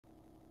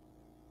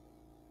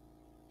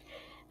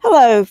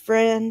Hello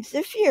friends,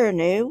 if you're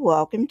new,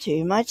 welcome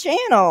to my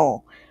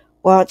channel.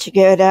 Why don't you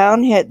go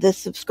down, hit the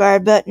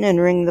subscribe button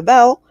and ring the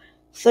bell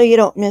so you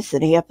don't miss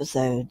any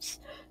episodes.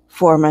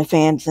 For my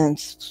fans and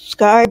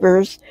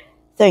subscribers,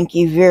 thank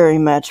you very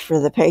much for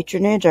the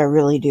patronage. I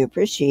really do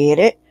appreciate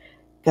it.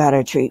 Got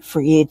a treat for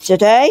you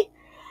today.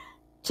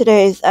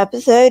 Today's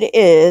episode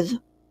is,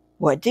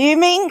 what do you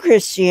mean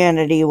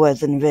Christianity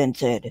was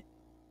invented?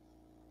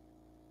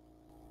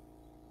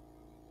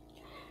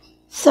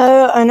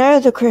 So, I know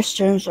the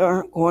Christians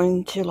aren't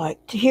going to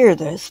like to hear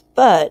this,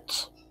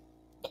 but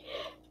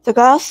the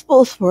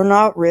Gospels were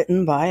not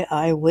written by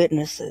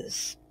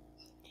eyewitnesses.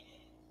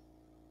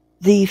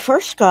 The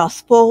first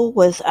Gospel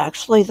was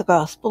actually the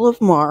Gospel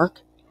of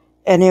Mark,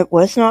 and it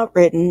was not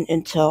written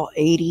until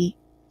 80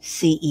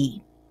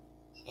 CE.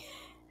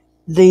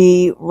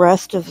 The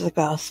rest of the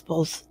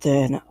Gospels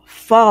then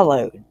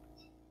followed.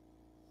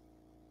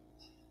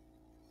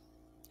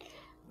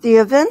 The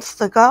events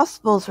the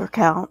Gospels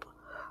recount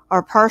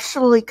are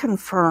partially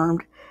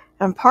confirmed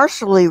and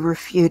partially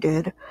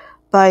refuted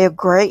by a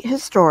great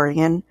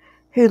historian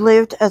who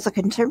lived as a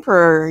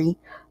contemporary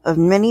of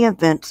many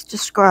events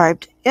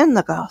described in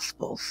the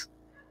Gospels.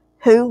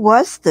 Who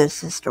was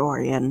this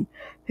historian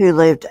who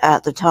lived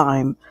at the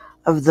time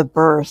of the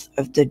birth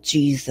of the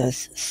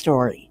Jesus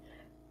story?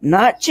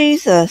 Not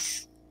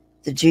Jesus,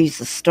 the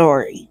Jesus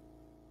story.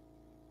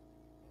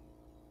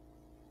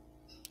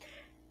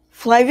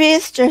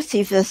 Flavius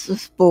Josephus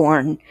was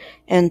born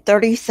in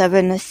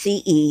 37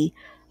 CE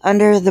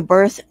under the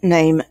birth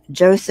name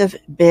Joseph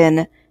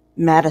ben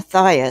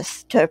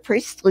Mattathias to a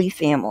priestly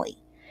family.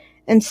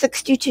 In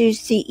 62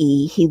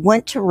 CE, he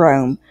went to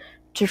Rome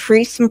to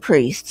free some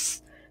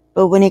priests,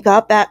 but when he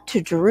got back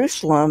to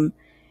Jerusalem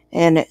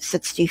in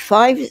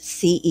 65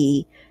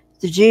 CE,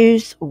 the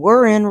Jews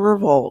were in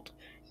revolt,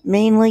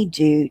 mainly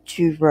due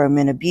to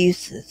Roman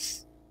abuses.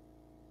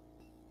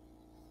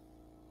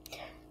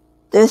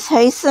 This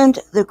hastened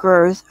the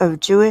growth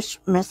of Jewish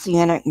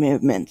messianic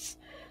movements,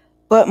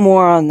 but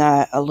more on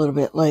that a little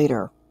bit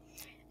later.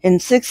 In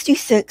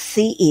 66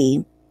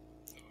 CE,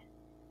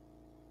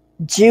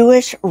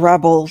 Jewish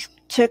rebels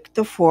took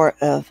the fort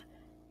of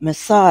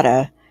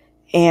Masada,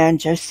 and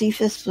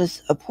Josephus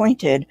was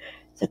appointed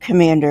the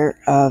commander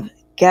of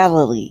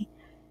Galilee.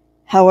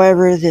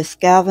 However, this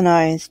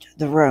galvanized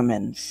the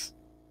Romans.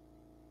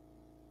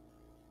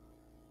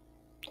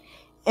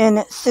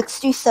 In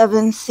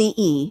 67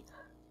 CE,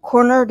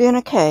 cornered in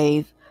a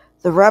cave,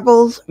 the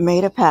rebels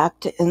made a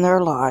pact to end their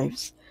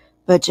lives,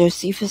 but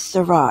Josephus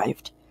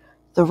survived.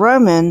 The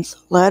Romans,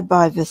 led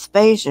by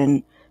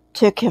Vespasian,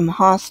 took him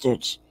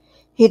hostage.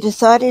 He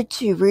decided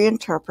to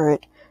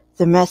reinterpret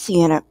the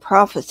messianic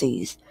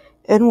prophecies,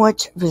 in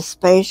which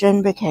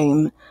Vespasian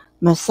became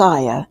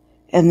Messiah,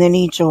 and then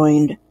he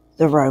joined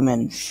the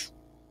Romans.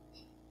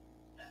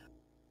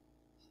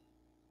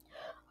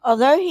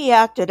 Although he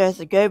acted as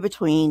a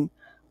go-between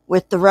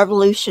with the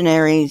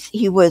revolutionaries,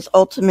 he was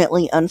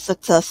ultimately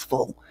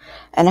unsuccessful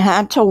and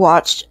had to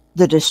watch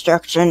the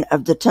destruction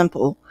of the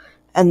temple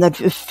and the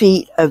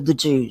defeat of the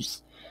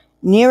Jews.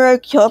 Nero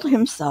killed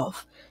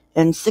himself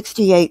in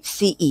 68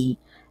 CE,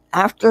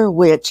 after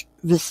which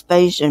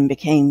Vespasian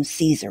became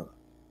Caesar.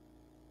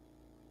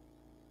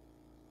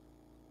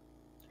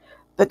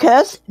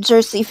 Because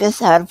Josephus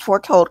had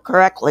foretold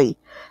correctly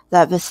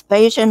that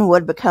Vespasian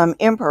would become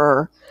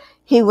emperor,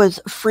 he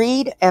was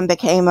freed and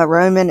became a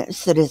Roman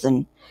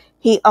citizen.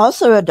 He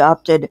also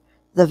adopted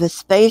the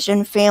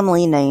Vespasian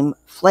family name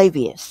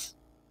Flavius.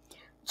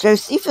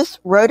 Josephus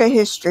wrote a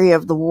history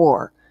of the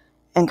war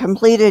and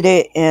completed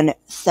it in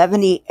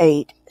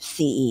 78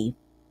 CE.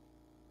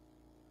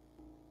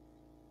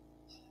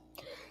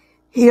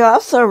 He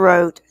also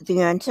wrote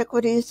the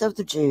Antiquities of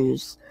the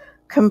Jews,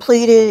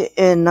 completed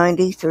in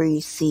 93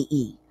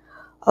 CE.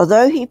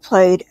 Although he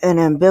played an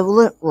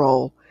ambivalent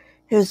role,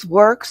 his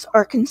works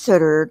are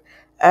considered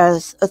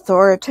as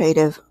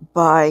authoritative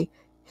by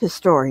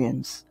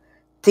historians.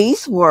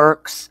 These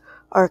works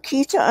are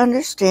key to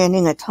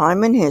understanding a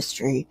time in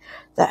history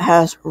that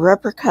has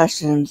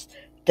repercussions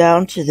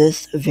down to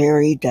this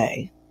very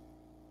day.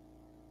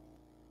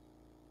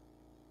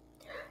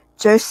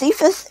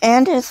 Josephus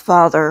and his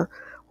father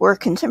were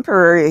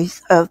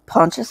contemporaries of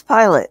Pontius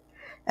Pilate,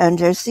 and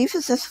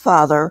Josephus's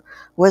father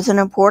was an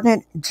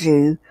important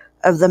Jew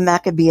of the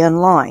Maccabean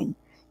line.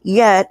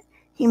 Yet,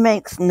 he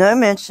makes no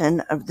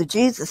mention of the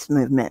Jesus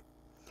movement.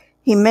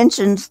 He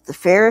mentions the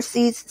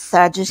Pharisees,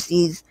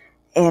 Sadducees,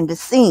 and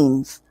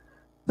Essenes,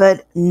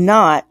 but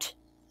not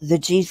the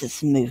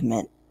Jesus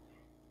movement.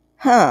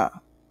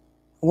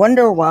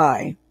 Wonder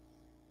why.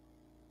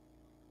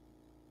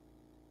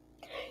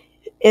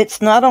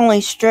 It's not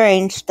only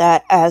strange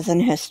that as an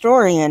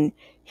historian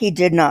he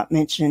did not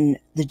mention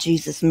the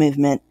Jesus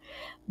movement,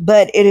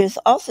 but it is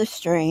also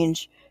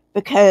strange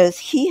because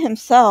he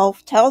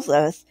himself tells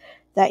us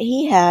that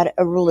he had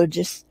a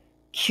religious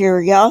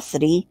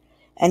curiosity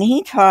and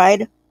he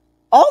tried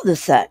all the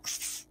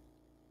sects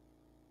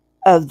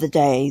of the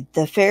day,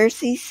 the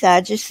Pharisees,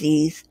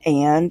 Sadducees,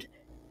 and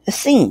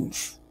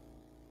Essenes.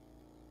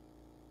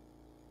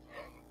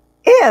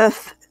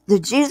 If the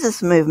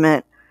Jesus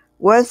movement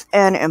was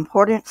an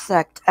important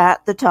sect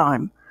at the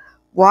time,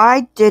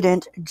 why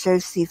didn't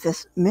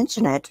Josephus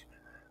mention it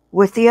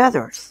with the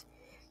others?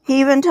 He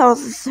even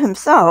tells us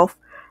himself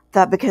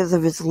that because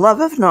of his love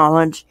of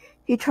knowledge,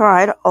 he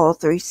tried all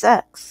three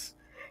sects.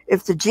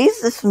 If the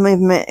Jesus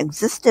movement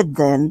existed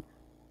then,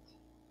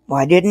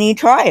 why didn't he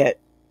try it?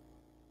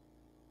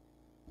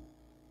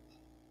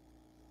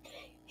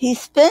 He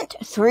spent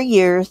 3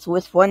 years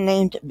with one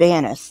named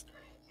Banus,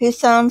 who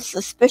sounds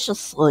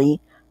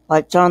suspiciously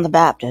like John the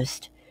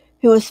Baptist,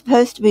 who was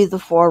supposed to be the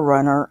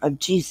forerunner of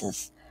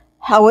Jesus.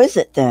 How is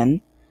it,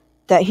 then,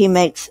 that he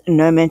makes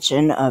no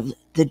mention of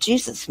the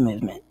Jesus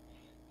movement?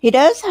 He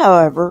does,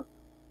 however,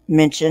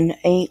 mention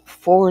a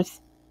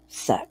fourth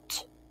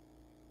sect.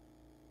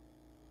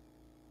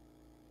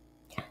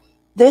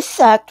 This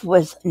sect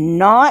was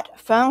not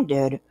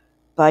founded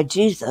by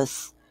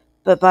Jesus,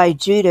 but by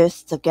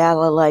Judas the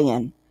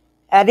Galilean.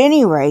 At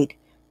any rate,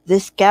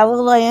 this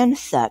Galilean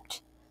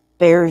sect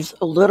bears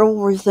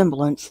little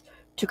resemblance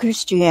to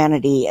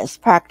Christianity as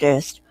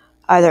practiced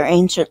either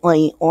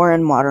anciently or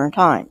in modern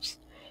times.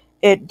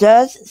 It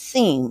does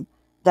seem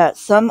that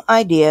some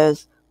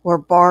ideas were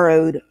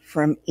borrowed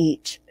from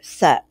each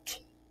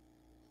sect.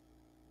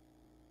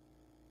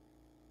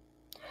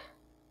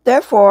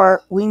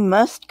 Therefore, we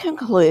must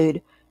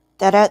conclude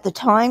that at the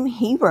time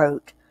he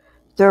wrote,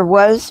 there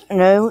was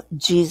no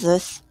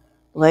Jesus,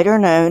 later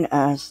known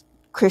as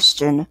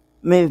Christian,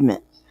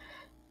 movement.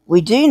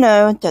 We do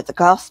know that the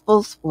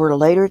Gospels were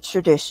later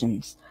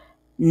traditions,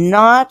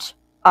 not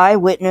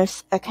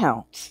eyewitness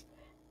accounts,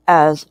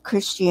 as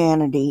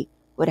Christianity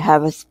would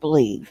have us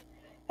believe.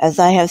 As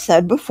I have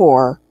said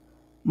before,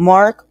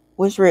 Mark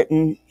was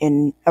written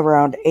in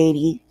around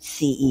 80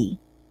 CE.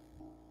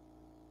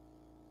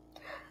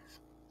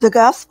 The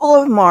Gospel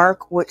of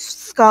Mark, which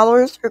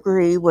scholars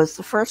agree was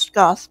the first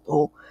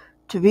gospel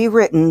to be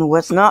written,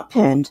 was not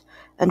penned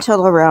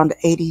until around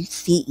 80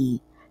 CE,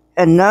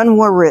 and none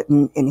were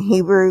written in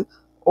Hebrew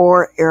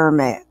or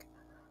Aramaic.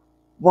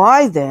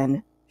 Why,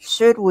 then,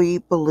 should we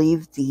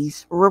believe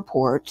these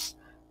reports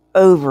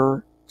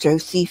over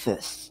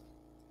Josephus?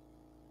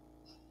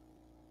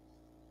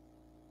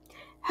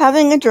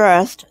 Having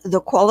addressed the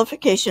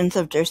qualifications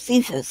of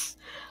Josephus,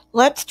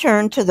 let's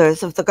turn to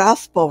those of the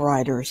Gospel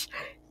writers.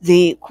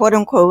 The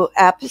quote-unquote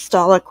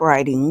apostolic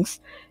writings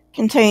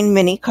contain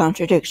many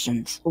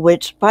contradictions,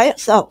 which by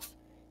itself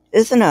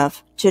is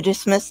enough to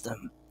dismiss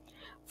them.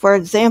 For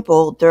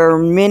example, there are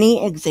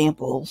many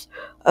examples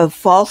of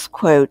false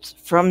quotes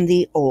from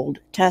the Old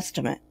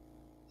Testament.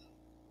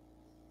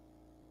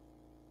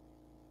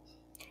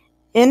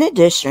 In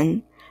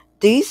addition,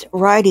 these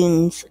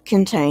writings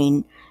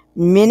contain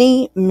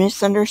many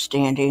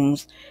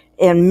misunderstandings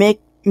and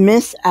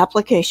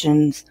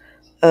misapplications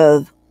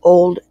of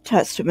Old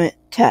Testament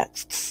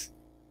texts.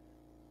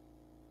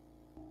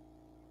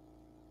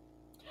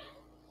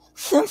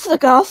 Since the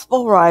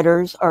Gospel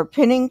writers are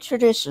penning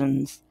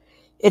traditions,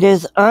 it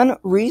is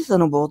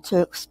unreasonable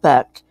to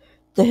expect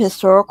the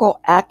historical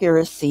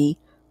accuracy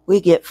we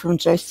get from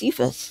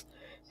Josephus,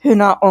 who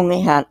not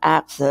only had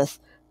access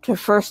to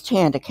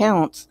first-hand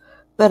accounts,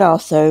 but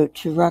also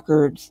to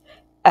records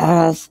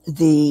as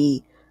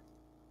the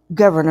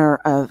governor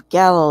of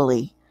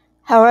Galilee.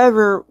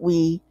 However,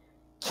 we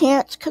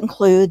can't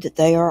conclude that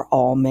they are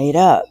all made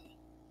up.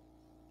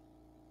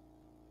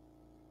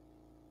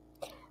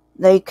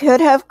 They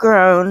could have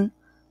grown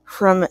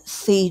from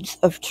seeds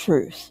of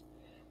truth.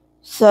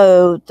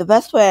 So the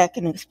best way I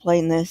can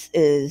explain this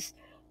is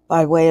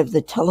by way of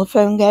the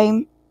telephone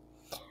game.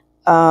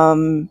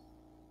 You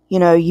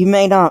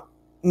may not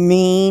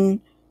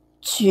mean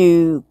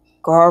to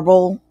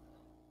garble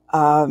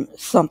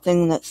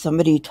something that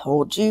somebody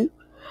told you,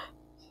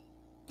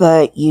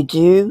 but you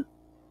do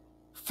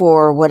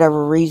for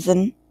whatever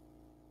reason.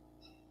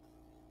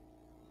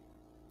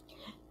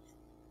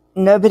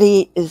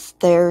 Nobody is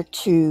there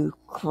to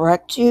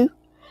correct you.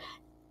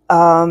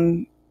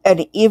 And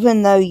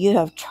even though you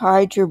have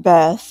tried your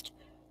best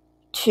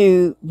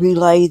to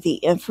relay the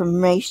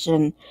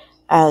information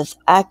as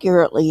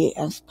accurately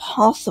as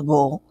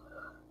possible,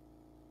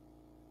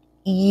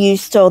 you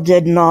still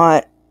did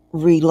not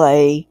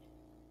relay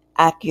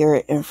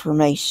accurate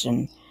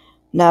information.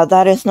 Now,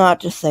 that is not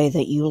to say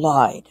that you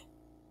lied.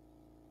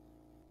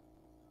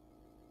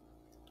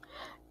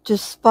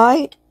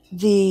 Despite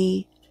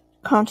the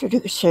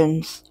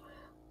contradictions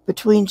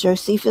between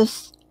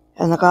Josephus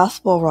and the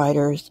Gospel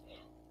writers,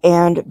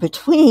 and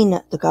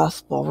between the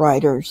Gospel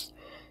writers,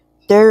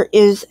 there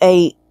is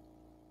a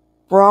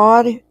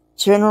broad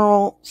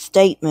general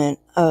statement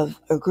of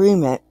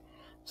agreement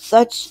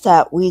such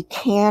that we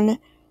can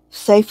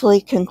safely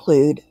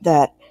conclude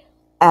that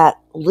at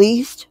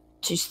least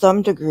to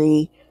some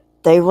degree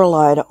they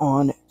relied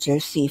on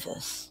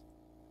Josephus.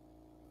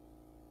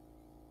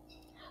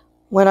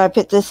 When I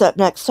pick this up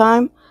next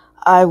time,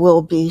 I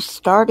will be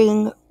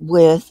starting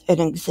with an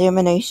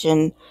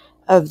examination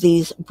of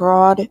these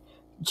broad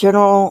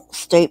general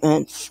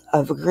statements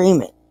of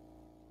agreement.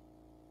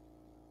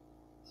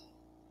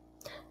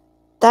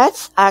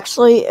 That's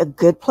actually a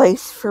good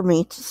place for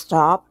me to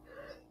stop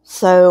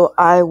So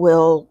I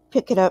will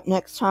pick it up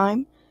next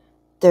time.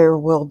 There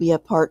will be a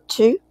part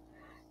 2.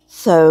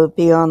 So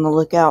be on the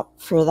lookout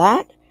for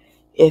that.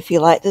 If you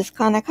like this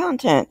kind of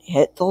content,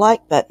 hit the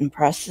like button,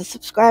 press the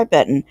subscribe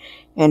button,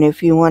 and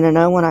if you want to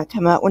know when I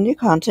come out with new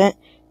content,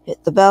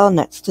 hit the bell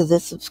next to the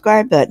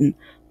subscribe button.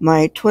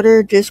 My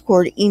Twitter,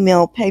 Discord,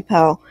 email,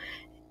 PayPal,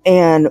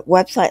 and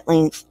website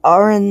links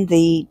are in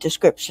the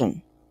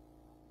description.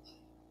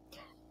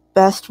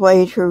 Best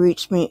way to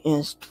reach me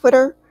is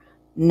Twitter.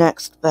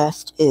 Next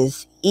best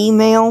is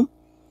email.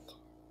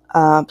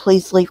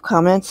 Please leave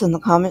comments in the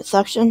comment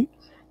section.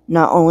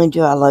 Not only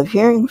do I love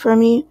hearing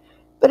from you,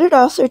 but it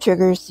also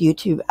triggers the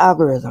YouTube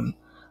algorithm.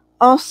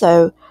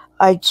 Also,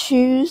 I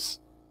choose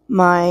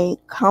my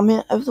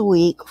comment of the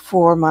week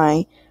for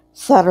my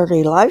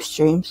Saturday live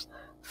streams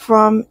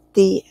from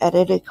the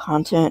edited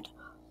content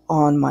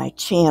on my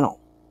channel.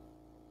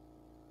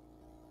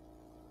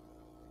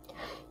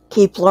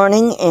 Keep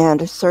learning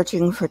and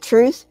searching for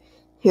truth.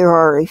 Here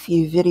are a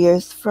few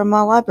videos from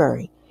my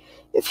library.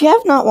 If you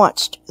have not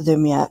watched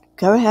them yet,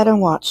 go ahead and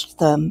watch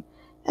them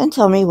and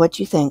tell me what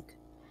you think.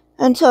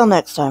 Until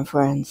next time,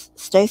 friends,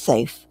 stay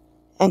safe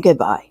and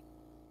goodbye.